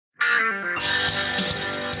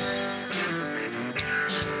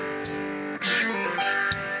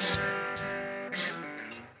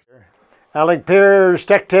Alec Peirce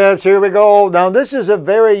tech tips, here we go. Now this is a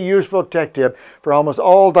very useful tech tip for almost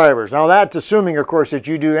all divers. Now that's assuming, of course, that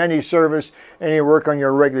you do any service, any work on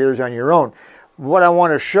your regulators on your own. What I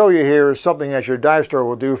want to show you here is something that your dive store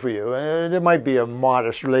will do for you. And it might be a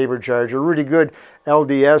modest labor charge, a really good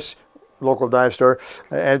LDS, local dive store,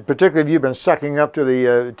 and particularly if you've been sucking up to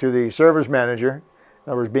the service manager,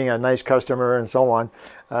 in other words, being a nice customer and so on,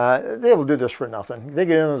 they will do this for nothing. They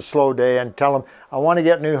get in on a slow day and tell them, I want to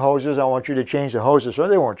get new hoses, I want you to change the hoses, so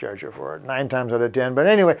they won't charge you for it, 9 times out of 10. But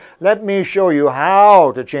anyway, let me show you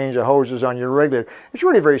how to change the hoses on your regulator. It's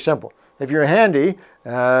really very simple. If you're handy,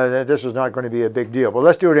 this is not going to be a big deal, but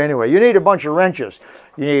let's do it anyway. You need a bunch of wrenches.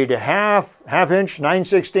 You need a half inch,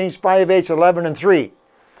 9/16, 5/8, 11, and 3.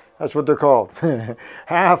 That's what they're called.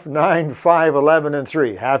 Half, 9, 5, 11, and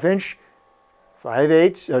 3. Half inch,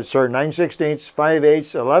 5/8, 9/16,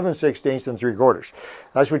 5/8, 11/16, and 3/4.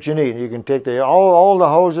 That's what you need. You can take all the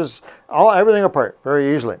hoses, everything apart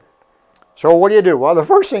very easily. So what do? Well, the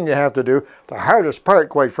first thing you have to do, the hardest part,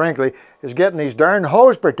 quite frankly, is getting these darn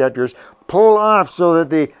hose protectors pulled off so that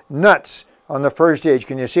the nuts on the first stage,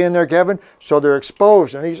 can you see in there, Kevin? So they're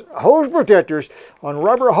exposed. And these hose protectors on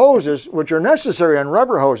rubber hoses, which are necessary on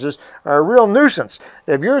rubber hoses, are a real nuisance.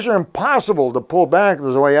 If yours are impossible to pull back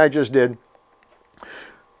the way I just did,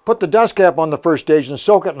 put the dust cap on the first stage and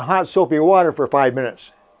soak it in hot soapy water for 5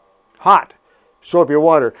 minutes. Hot soapy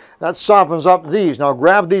water. That softens up these. Now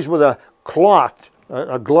grab these with a cloth,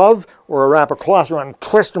 a glove or a wrap of cloth around and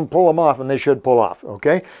twist and pull them off, and they should pull off,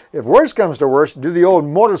 okay? If worse comes to worse, do the old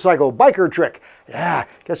motorcycle biker trick. Yeah,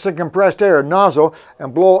 get some compressed air, nozzle,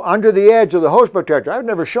 and blow under the edge of the hose protector. I've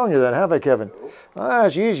never shown you that, have I, Kevin?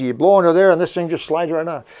 That's easy. You blow under there and this thing just slides right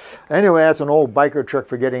off. Anyway, that's an old biker trick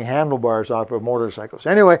for getting handlebars off of motorcycles.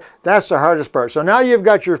 Anyway, that's the hardest part. So now you've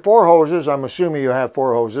got your 4 hoses. I'm assuming you have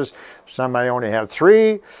 4 hoses. Some may only have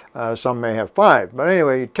 3. Some may have 5. But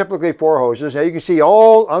anyway, typically 4 hoses. Now you can see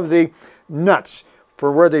all of the nuts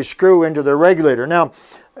for where they screw into the regulator. Now,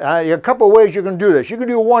 a couple of ways you can do this. You can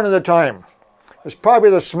do one at a time. It's probably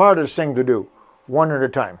the smartest thing to do, one at a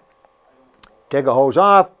time. Take a hose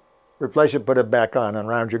off, replace it, put it back on, and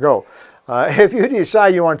round you go. If you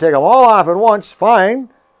decide you want to take them all off at once, fine.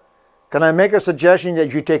 Can I make a suggestion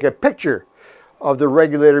that you take a picture of the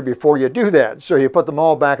regulator before you do that? So you put them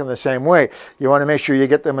all back in the same way. You want to make sure you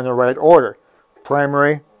get them in the right order.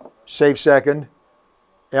 Primary, safe second,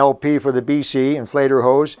 LP for the BC, inflator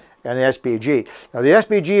hose, and the SPG. Now the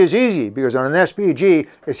SPG is easy because on an SPG,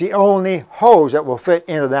 it's the only hose that will fit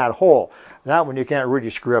into that hole. That one you can't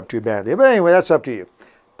really screw up too badly. But anyway, that's up to you.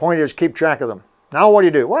 Point is, keep track of them. Now what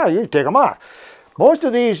do? Well, you take them off. Most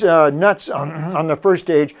of these nuts on the first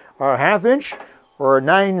stage are 1/2 inch or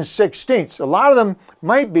 9/16. A lot of them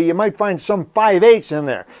might be, you might find some 5/8 in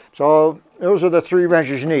there. So those are the 3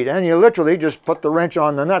 wrenches you need. And you literally just put the wrench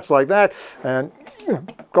on the nuts like that and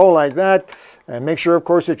go like that. And make sure, of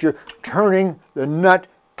course, that you're turning the nut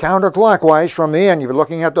counterclockwise from the end. If you're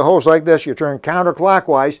looking at the hose like this, you turn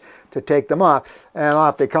counterclockwise to take them off, and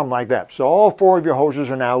off they come like that. So all 4 of your hoses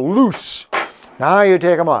are now loose. Now you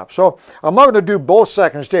take them off. So I'm not going to do both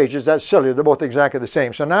second stages. That's silly. They're both exactly the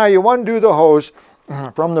same. So now you undo the hose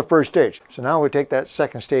from the first stage. So now we take that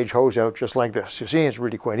second stage hose out just like this. You see, it's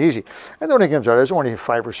really quite easy. And then it comes out, there's only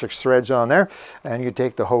 5 or 6 threads on there, and you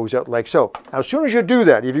take the hose out like so. Now, as soon as you do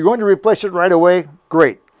that, if you're going to replace it right away,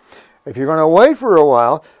 great. If you're going to wait for a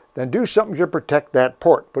while, then do something to protect that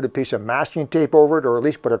port. Put a piece of masking tape over it, or at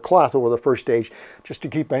least put a cloth over the first stage, just to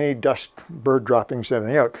keep any dust, bird droppings,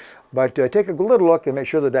 everything out. But take a little look and make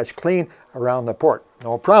sure that that's clean around the port.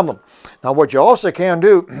 No problem. Now what you also can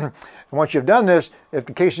do, and once you've done this, if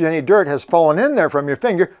in case any dirt has fallen in there from your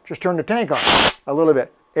finger, just turn the tank on a little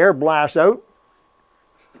bit. Air blasts out.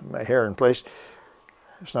 My hair in place.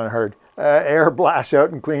 It's not hard. Air blasts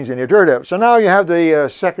out and cleans any dirt out. So now you have the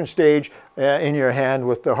second stage in your hand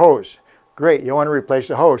with the hose. Great, you want to replace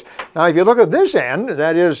the hose. Now if you look at this end,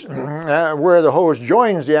 that is where the hose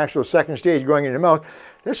joins the actual second stage going in your mouth,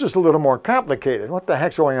 this is a little more complicated. What the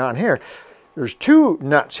heck's going on here? There's 2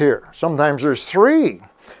 nuts here. Sometimes there's 3.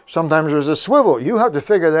 Sometimes there's a swivel. You have to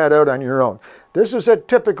figure that out on your own. This is a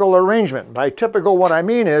typical arrangement. By typical, what I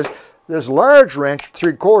mean is this large wrench,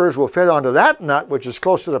 3/4, will fit onto that nut, which is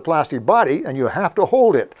close to the plastic body, and you have to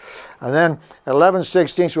hold it. And then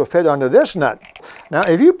 11/16 will fit onto this nut. Now,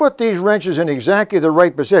 if you put these wrenches in exactly the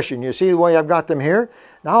right position, you see the way I've got them here?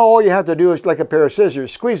 Now all you have to do is, like a pair of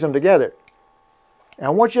scissors, squeeze them together.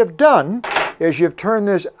 And what you've done is you've turned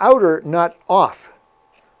this outer nut off,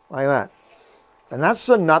 like that. And that's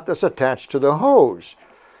the nut that's attached to the hose.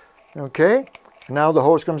 Okay? And now the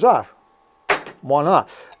hose comes off. one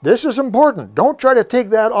off. This is important. Don't try to take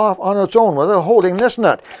that off on its own without holding this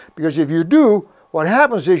nut, because if you do, what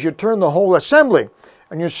happens is you turn the whole assembly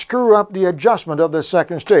and you screw up the adjustment of the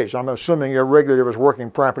second stage. I'm assuming your regulator was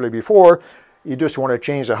working properly before. You just want to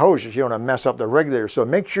change the hoses. You don't want to mess up the regulator. So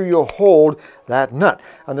make sure you hold that nut.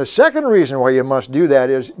 And the second reason why you must do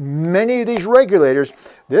that is many of these regulators,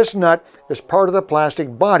 this nut is part of the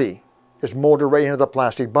plastic body. It's molded right into the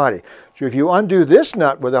plastic body. So if you undo this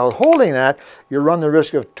nut without holding that, you run the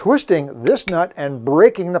risk of twisting this nut and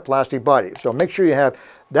breaking the plastic body. So make sure you have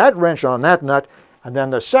that wrench on that nut, and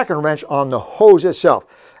then the second wrench on the hose itself.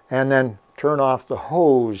 And then turn off the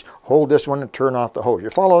hose. Hold this one and turn off the hose.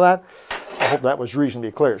 You follow that? I hope that was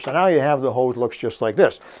reasonably clear. So now you have the hose looks just like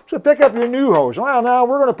this. So pick up your new hose. Well, now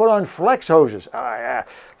we're going to put on flex hoses.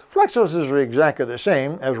 Flex hoses are exactly the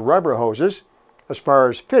same as rubber hoses as far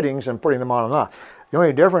as fittings and putting them on and off. The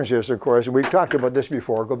only difference is, of course, we've talked about this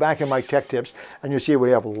before. Go back in my tech tips and you see we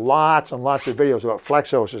have lots and lots of videos about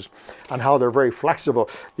flex hoses and how they're very flexible.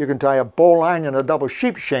 You can tie a bowline and a double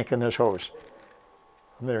sheep shank in this hose.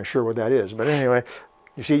 I'm not sure what that is, but anyway,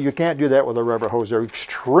 you see, you can't do that with a rubber hose. They're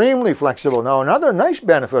extremely flexible. Now, another nice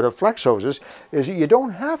benefit of flex hoses is that you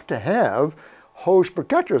don't have to have hose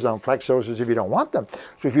protectors on flex hoses if you don't want them.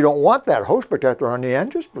 So if you don't want that hose protector on the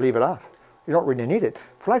end, just leave it off. You don't really need it.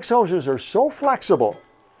 Flex hoses are so flexible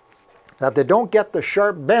that they don't get the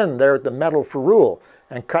sharp bend there at the metal ferrule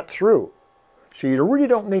and cut through. So you really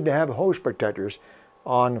don't need to have hose protectors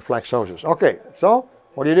on flex hoses. Okay, so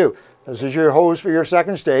what do? This is your hose for your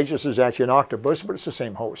second stage. This is actually an octopus, but it's the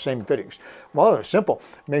same hose, same fittings. Well, it's simple.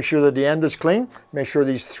 Make sure that the end is clean. Make sure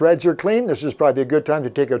these threads are clean. This is probably a good time to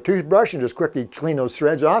take a toothbrush and just quickly clean those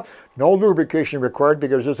threads off. No lubrication required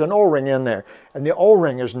because there's an O-ring in there, and the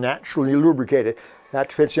O-ring is naturally lubricated.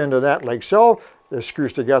 That fits into that like so. This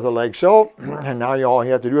screws together like so, and now all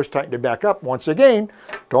you have to do is tighten it back up. Once again,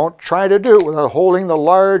 don't try to do it without holding the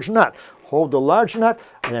large nut. Hold the large nut,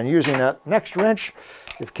 and then using that next wrench,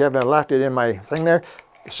 if Kevin left it in my thing there,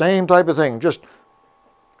 same type of thing. Just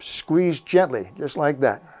squeeze gently, just like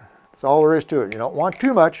that. That's all there is to it. You don't want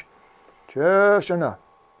too much, just enough.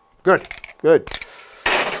 Good, good.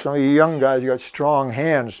 Some of you young guys, you got strong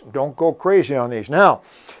hands. Don't go crazy on these. Now,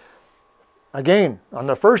 again, on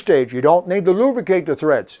the first stage, you don't need to lubricate the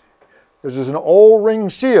threads. This is an O-ring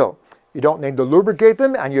seal. You don't need to lubricate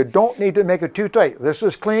them, and you don't need to make it too tight. This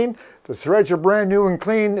is clean. The threads are brand new and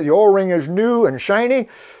clean. The O-ring is new and shiny.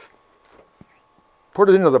 Put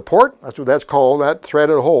it into the port. That's what that's called, that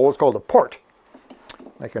threaded hole. It's called a port.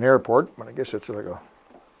 Like an airport, but I guess it's like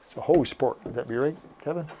it's a hose port. Would that be right,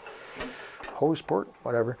 Kevin? Hose port,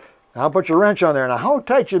 whatever. Now put your wrench on there. Now how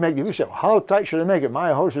tight should you make it? You say, well, how tight should I make it?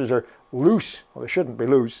 My hoses are loose. Well, they shouldn't be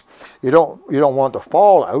loose. You don't want to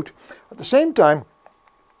fall out. At the same time,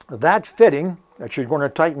 that fitting that you're going to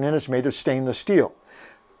tighten in is made of stainless steel.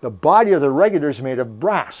 The body of the regulator is made of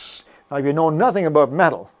brass. Now, if you know nothing about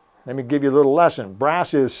metal, let me give you a little lesson.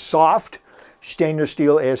 Brass is soft. Stainless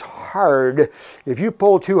steel is hard. If you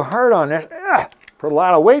pull too hard on it, put a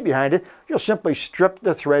lot of weight behind it, you'll simply strip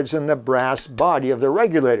the threads in the brass body of the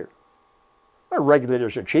regulator. Well,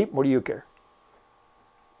 regulators are cheap. What do you care?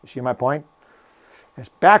 You see my point? It's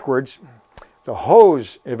backwards. The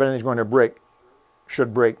hose, if anything's going to break,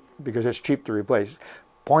 should break because it's cheap to replace.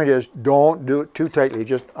 Point is, don't do it too tightly.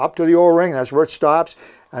 Just up to the O-ring, that's where it stops,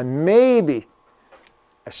 and maybe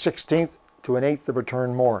a 1/16 to an 1/8 of a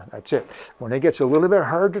turn more. That's it. When it gets a little bit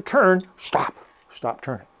hard to turn, stop. Stop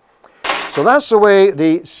turning. So that's the way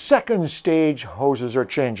the second stage hoses are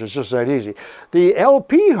changed. It's just that easy. The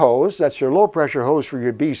LP hose, that's your low pressure hose for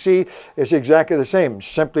your BC, is exactly the same.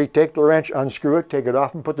 Simply take the wrench, unscrew it, take it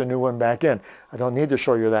off, and put the new one back in. I don't need to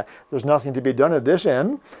show you that. There's nothing to be done at this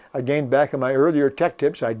end. Again, back in my earlier tech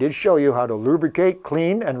tips, I did show you how to lubricate,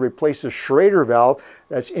 clean, and replace the Schrader valve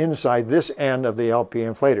that's inside this end of the LP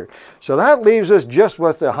inflator. So that leaves us just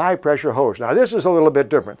with the high pressure hose. Now this is a little bit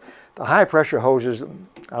different. The high pressure hose is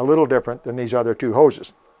a little different than these other two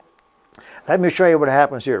hoses. Let me show you what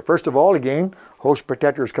happens here. First of all, again, hose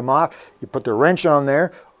protectors come off. You put the wrench on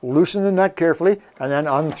there, loosen the nut carefully, and then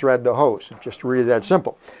unthread the hose. It's just really that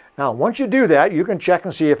simple. Now, once you do that, you can check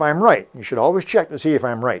and see if I'm right. You should always check to see if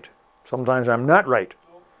I'm right. Sometimes I'm not right.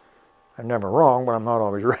 I'm never wrong, but I'm not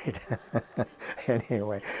always right.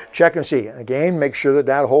 Anyway, check and see. Again, make sure that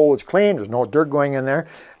that hole is clean. There's no dirt going in there.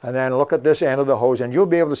 And then look at this end of the hose, and you'll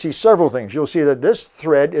be able to see several things. You'll see that this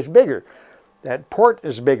thread is bigger. That port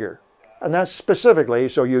is bigger. And that's specifically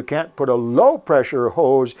so you can't put a low pressure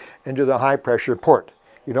hose into the high pressure port.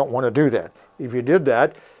 You don't want to do that. If you did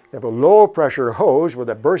that, you have a low pressure hose with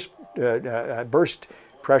a burst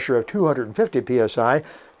pressure of 250 psi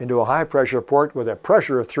into a high pressure port with a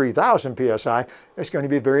pressure of 3000 psi, it's going to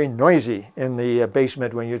be very noisy in the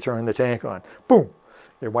basement when you turn the tank on. Boom!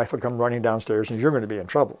 Your wife will come running downstairs and you're going to be in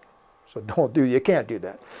trouble. So you can't do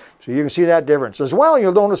that. So you can see that difference. As well,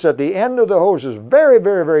 you'll notice that the end of the hose is very,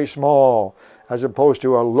 very, very small as opposed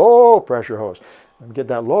to a low pressure hose. Get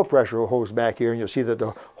that low pressure hose back here and you'll see that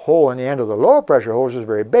the hole in the end of the low pressure hose is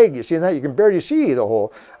very big. You see that? You can barely see the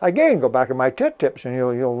hole. Again, go back in my tips and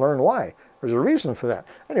you'll learn why. There's a reason for that.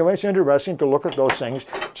 Anyway, it's interesting to look at those things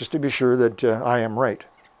just to be sure that I am right.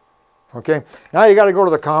 Okay, now you got to go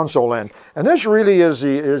to the console end. And this really is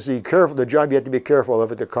the job you have to be careful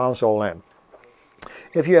of at the console end.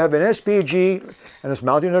 If you have an SPG and it's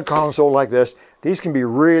mounted in a console like this, these can be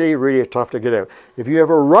really, really tough to get out. If you have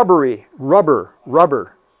a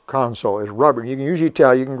rubber console, it's rubber, you can usually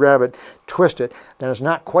tell, you can grab it, twist it, then it's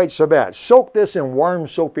not quite so bad. Soak this in warm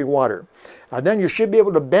soapy water. And then you should be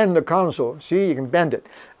able to bend the console. See, you can bend it.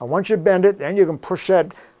 And once you bend it, then you can push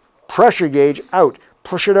that pressure gauge out.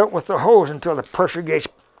 Push it out with the hose until the pressure gauge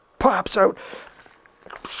pops out.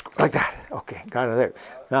 Like that. Okay, got it there.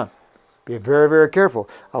 Now, be very, very careful.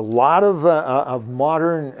 A lot of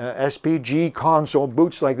modern SPG console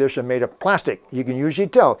boots like this are made of plastic. You can usually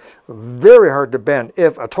tell. Very hard to bend,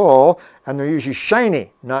 if at all, and they're usually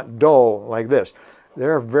shiny, not dull like this.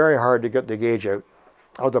 They're very hard to get the gauge out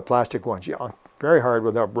of the plastic ones. Yeah, very hard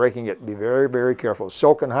without breaking it. Be very, very careful.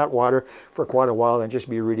 Soak in hot water for quite a while and just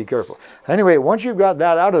be really careful. Anyway, once you've got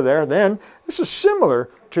that out of there, then this is similar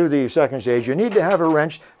to the second stage. You need to have a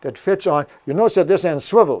wrench that fits on. You notice that this end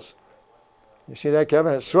swivels. You see that,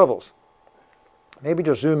 Kevin? It swivels. Maybe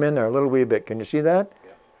just zoom in there a little wee bit. Can you see that?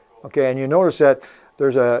 Okay, and you notice that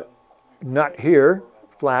there's a nut here,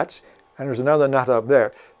 flats, and there's another nut up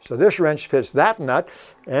there. So this wrench fits that nut,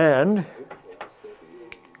 and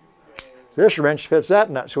this wrench fits that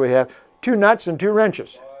nut. So we have two nuts and two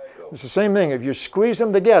wrenches. It's the same thing. If you squeeze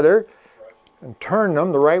them together and turn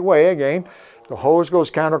them the right way, again, the hose goes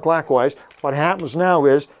counterclockwise. What happens now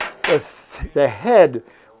is the head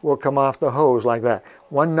will come off the hose like that.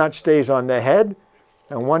 One nut stays on the head,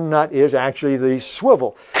 and one nut is actually the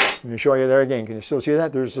swivel. Let me show you there again. Can you still see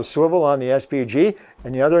that? There's the swivel on the SPG,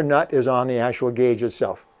 and the other nut is on the actual gauge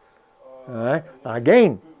itself. All right? Now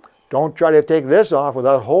again, don't try to take this off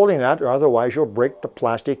without holding that, or otherwise you'll break the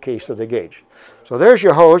plastic case of the gauge. So there's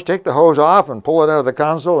your hose. Take the hose off and pull it out of the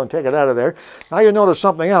console and take it out of there. Now you notice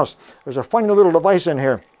something else. There's a funny little device in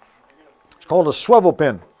here. It's called a swivel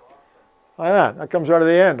pin. Like that. That comes out of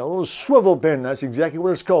the end. A little swivel pin. That's exactly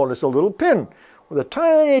what it's called. It's a little pin with a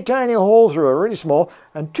tiny, tiny hole through it, really small,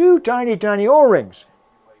 and two tiny, tiny O-rings.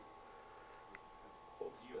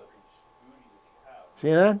 See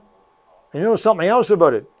that? And you know something else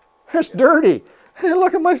about it? It's dirty. Hey,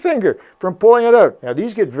 look at my finger from pulling it out. Now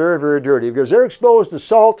these get very, very dirty because they're exposed to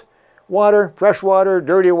salt, water, fresh water,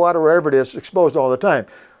 dirty water, wherever it is, exposed all the time.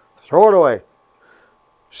 Throw it away.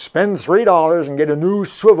 Spend $3 and get a new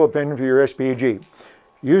swivel pin for your SPG.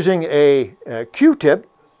 Using a Q-tip,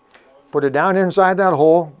 put it down inside that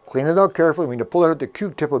hole, clean it out carefully. When you pull it out, the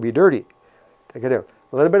Q-tip will be dirty. Take it out.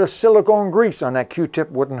 A little bit of silicone grease on that Q-tip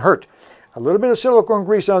wouldn't hurt. A little bit of silicone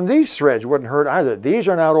grease on these threads wouldn't hurt either. These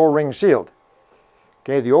are not O-ring sealed.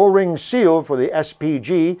 Okay, the O-ring seal for the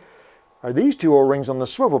SPG are these two O-rings on the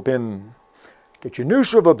swivel pin. Get your new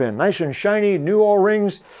swivel pin, nice and shiny, new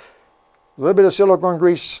O-rings. A little bit of silicone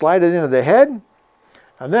grease, slide it into the head,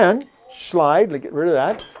 and then slide, get rid of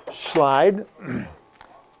that, slide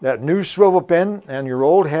that new swivel pin and your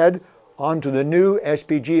old head onto the new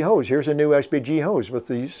SPG hose. Here's a new SPG hose with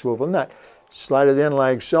the swivel nut. Slide it in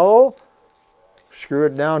like so, screw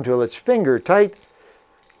it down till it's finger tight,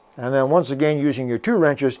 and then once again using your two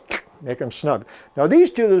wrenches, make them snug. Now these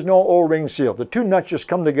two, there's no O-ring seal. The two nuts just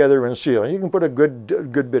come together and seal. And you can put a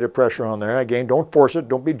good bit of pressure on there. Again, don't force it.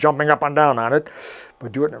 Don't be jumping up and down on it.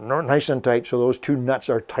 But do it nice and tight so those two nuts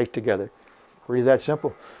are tight together. Really that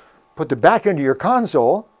simple. Put the back into your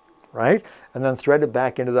console, right? And then thread it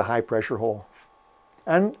back into the high pressure hole.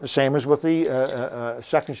 And the same as with the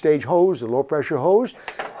second stage hose, the low pressure hose.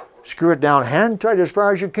 Screw it down hand tight as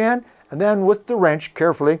far as you can. And then with the wrench,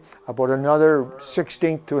 carefully, about another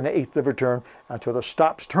 1/16 to an 1/8 of a turn until it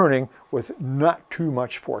stops turning with not too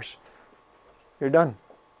much force. You're done.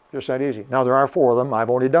 Just that easy. Now there are 4 of them. I've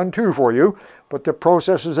only done 2 for you, but the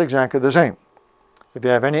process is exactly the same. If you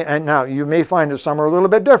have any, and now you may find that some are a little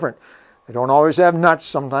bit different. They don't always have nuts.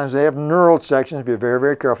 Sometimes they have knurled sections. Be very,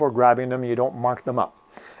 very careful grabbing them. You don't mark them up.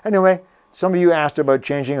 Anyway, some of you asked about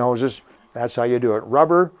changing hoses. That's how you do it.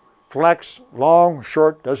 Rubber, flex, long,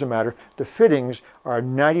 short, doesn't matter. The fittings are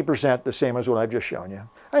 90% the same as what I've just shown you.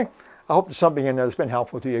 Hey, I hope there's something in there that's been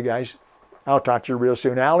helpful to you guys. I'll talk to you real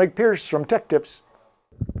soon. Alec Peirce from Tech Tips.